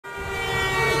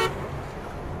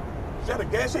that a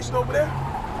gas station over there?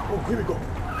 Oh, here we go.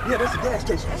 Yeah, that's a gas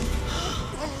station.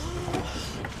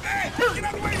 Hey, get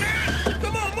out the way, man!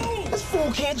 Come on, move! This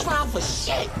fool can't drive for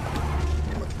shit.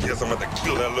 Guess I'm about to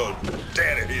kill that little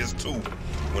dad of his, too,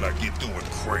 when I get through with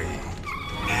Craig.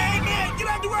 Hey, man, get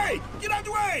out the way! Get out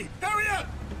the way! Hurry up!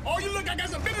 Oh, you look, I got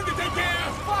some business to take care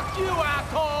of! Fuck you,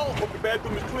 asshole! Hope the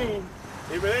bathroom is clean.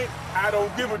 If it ain't, I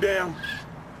don't give a damn.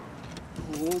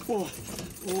 Oh, boy.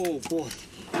 Oh, boy.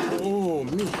 Oh,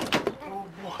 me. Oh,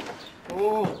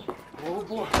 boy. Oh,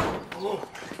 boy. Oh,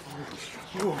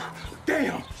 oh,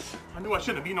 damn. I knew I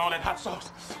shouldn't have eaten all that hot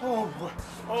sauce. Oh, boy.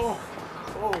 Oh,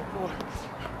 boy.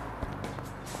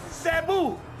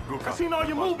 Sabu, I seen all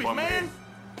your movies, man.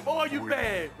 Boy, you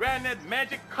bad. Riding that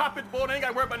magic carpet board, ain't got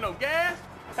to worry about no gas.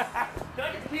 Can I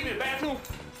get the key to the bathroom?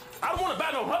 I don't want to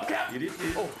buy no hubcap. It is.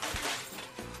 Oh.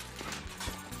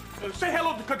 Say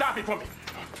hello to Gaddafi for me.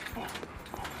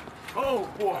 Oh,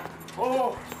 boy.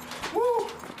 Oh. Woo.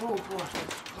 Oh, boy.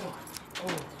 Oh.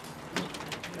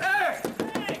 Hey!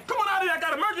 Come on out of there. I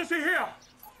got emergency here.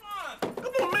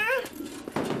 Come on, man.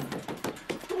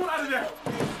 Come on out of there.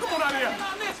 Come on out of there.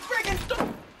 On this friggin'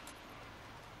 door.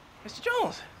 Mr.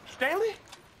 Jones. Stanley?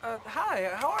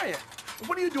 Hi, how are you?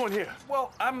 What are you doing here?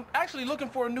 Well, I'm actually looking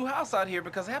for a new house out here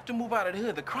because I have to move out of the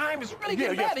hood. The crime is really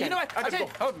getting bad. Stanley. You know what? I gotta tell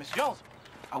you, go. oh, Mr. Jones,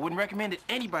 I wouldn't recommend that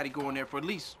anybody go in there for at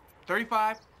least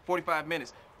 35, 45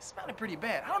 minutes. It's smelling pretty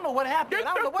bad. I don't know what happened. Get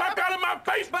I don't know the what fuck out of my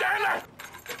face, Stanley!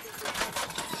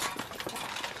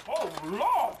 Oh,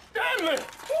 Lord, Stanley!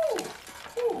 Woo.